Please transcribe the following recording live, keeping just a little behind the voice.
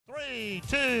3,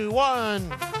 2, 1,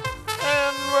 and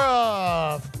we're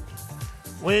off.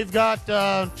 We've got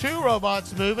 2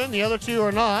 robots moving. The other 2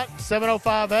 are not.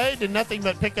 705A did nothing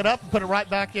but pick it up and put it right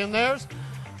back in theirs.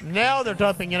 Now they're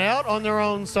dumping it out on their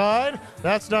own side.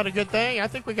 That's not a good thing. I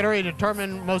think we can already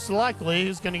determine most likely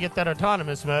who's going to get that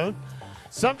autonomous mode.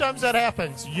 Sometimes that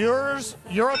happens. Your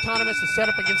autonomous is set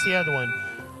up against the other one.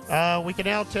 We can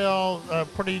now tell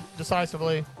pretty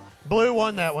decisively. Blue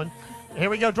won that one. Here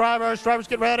we go, drivers. Drivers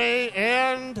get ready,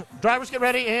 and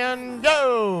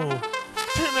go.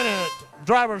 2-minute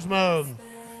drivers mode.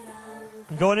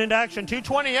 Going into action,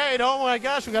 228. Oh my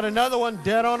gosh, we got another one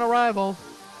dead on arrival.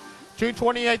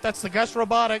 228, that's the Gus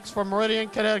Robotics from Meridian,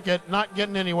 Connecticut, not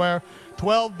getting anywhere.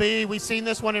 12B, we've seen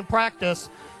this one in practice.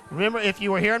 Remember, if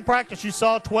you were here in practice, you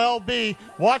saw 12B.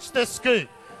 Watch this scoot.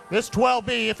 This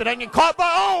 12B, if it doesn't get caught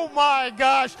by, oh my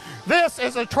gosh, this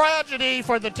is a tragedy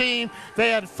for the team.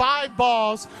 They had 5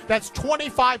 balls. That's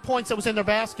 25 points that was in their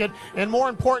basket. And more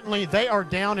importantly, they are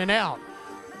down and out.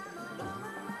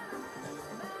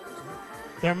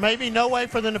 There may be no way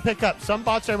for them to pick up. Some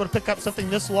bots are able to pick up something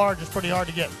this large. It's pretty hard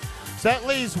to get. So that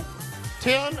leaves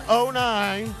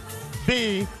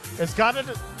 1009B has got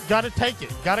to take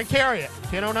it, got to carry it.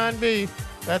 1009B,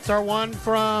 that's our one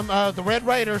from the Red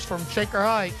Raiders from Shaker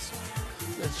Heights.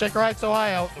 It's Shaker Heights,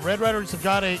 Ohio. The Red Raiders have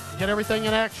got to get everything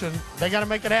in action. They got to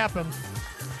make it happen.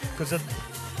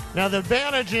 Now the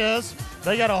advantage is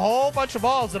they got a whole bunch of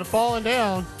balls that have fallen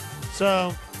down.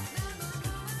 So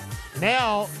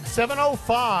now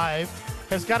 705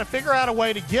 has got to figure out a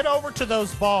way to get over to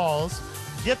those balls,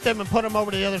 get them and put them over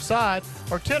to the other side,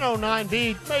 or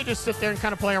 1009B may just sit there and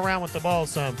kind of play around with the ball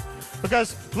some.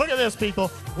 Because look at this, people.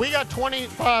 We got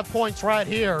 25 points right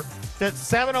here that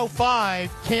 705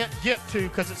 can't get to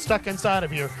because it's stuck inside of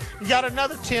here. You got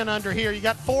another 10 under here. You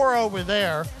got 4 over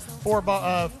there, 4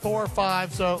 or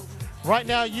 5. So right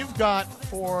now you've got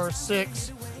 4,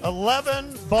 6,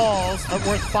 11 balls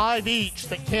worth 5 each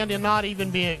that cannot even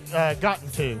be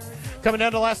gotten to. Coming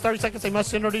down to the last 30 seconds, they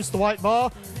must introduce the white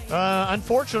ball.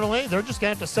 Unfortunately, they're just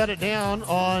going to have to set it down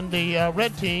on the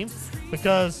red team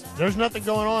because there's nothing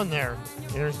going on there.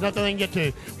 There's nothing they can get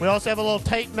to. We also have a little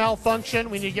tape malfunction.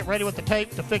 We need to get ready with the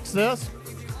tape to fix this.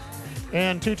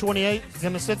 And 228 is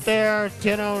going to sit there.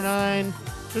 1009,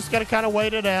 just got to kind of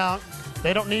wait it out.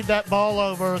 They don't need that ball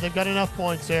over. They've got enough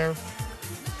points there.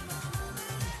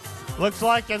 Looks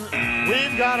like, and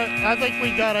I think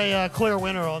we got a clear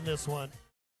winner on this one.